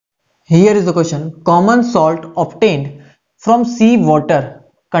Here is the question. Common salt obtained from sea water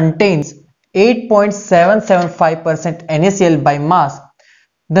contains 8.775% NaCl by mass.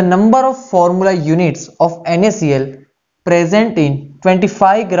 The number of formula units of NaCl present in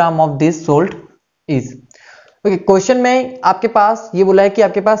 25 gram of this salt is. Okay, question में आपके पास ये बोला है कि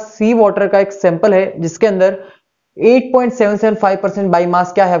आपके पास सी water का एक sample है जिसके अंदर 8.775% बाई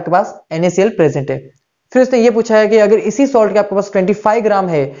मास क्या है, आपके पास NaCl प्रेजेंट है। फिर उसने ये पूछा है कि अगर इसी सॉल्ट के आपके पास 25 ग्राम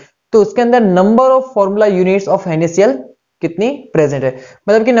है तो उसके अंदर number of formula units of NaCl कितनी प्रेजेंट है,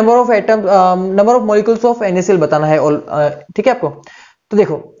 मतलब कि number of atom number of molecules of NaCl बताना है। ठीक है आपको। तो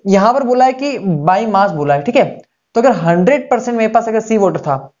देखो यहां पर बोला है कि बाई मास बोला है, ठीक है। तो अगर 100% मेरे पास अगर सी वाटर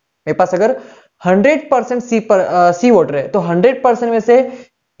था, मेरे पास अगर 100% सी वाटर है तो 100% में से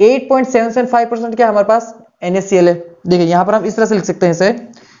 8.775% क्या हमारे पास NaCl है। देखिए यहां पर हम इस तरह से लिख सकते हैं इसे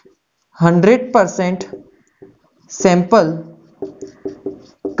 100% सैंपल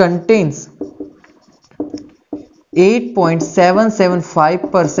contains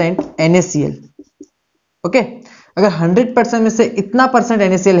 8.775% NaCl। ओके, अगर 100% में से इतना परसेंट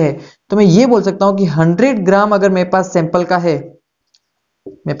NaCl है तो मैं ये बोल सकता हूं कि 100 ग्राम अगर मेरे पास सैंपल का है,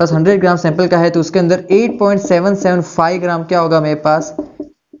 मेरे पास 100 ग्राम सैंपल का है तो उसके अंदर 8.775 ग्राम क्या होगा, मेरे पास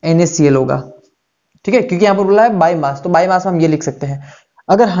NaCl होगा। ठीक है, क्योंकि यहां पर बोला है बाई मास, तो बाई मास में हम ये लिख सकते हैं।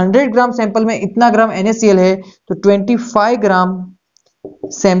 अगर 100 ग्राम सैंपल में इतना ग्राम NaCl है तो 25 ग्राम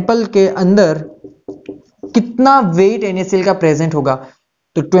सैंपल के अंदर कितना वेट NaCl का प्रेजेंट होगा,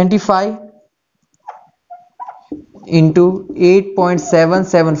 तो 25 इंटू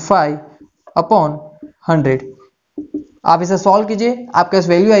 8.775 अपॉन 100। आप इसे सॉल्व कीजिए, आपके पास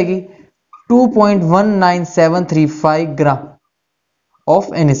वैल्यू आएगी 2.19735 gram of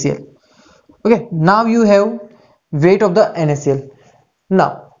NaCl। Okay, now you have weight of the NaCl।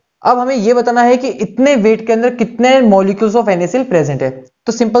 Now अब हमें यह बताना है कि इतने वेट के अंदर कितने मॉलिक्यूल्स ऑफ NaCl प्रेजेंट है।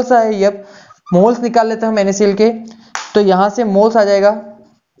 तो सिंपल सा है, ये अब मोल्स निकाल लेते हैं हम NaCl के। तो यहां से मोल्स आ जाएगा,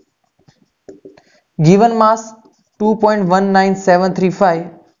 given mass 2.19735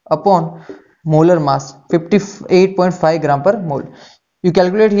 upon molar mass 58.5 ग्राम पर मोल। You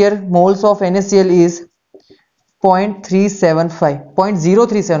calculate here moles of NaCl is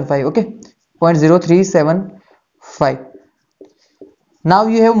 0.0375 okay, 0.0375। Now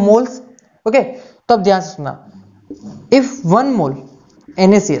you have moles. Okay, तो अब ध्यान से सुनना, if 1 mole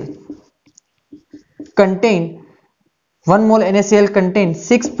NaCl contain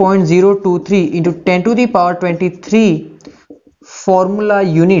 6.023 into 10 to the power 23 formula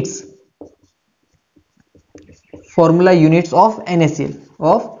units of NaCl,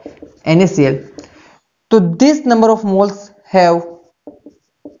 so this number of moles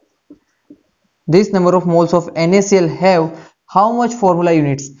of NaCl have how much formula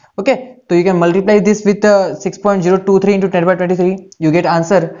units? Okay, so you can multiply this with 6.023 into 10 by 23, you get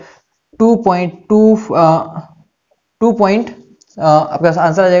answer 2. आपका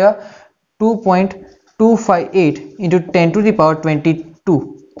answer आ जाएगा 2.258 into 10 to the power 22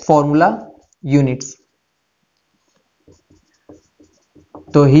 formula units.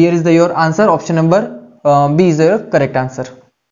 तो here is the your answer, option number B is the correct answer.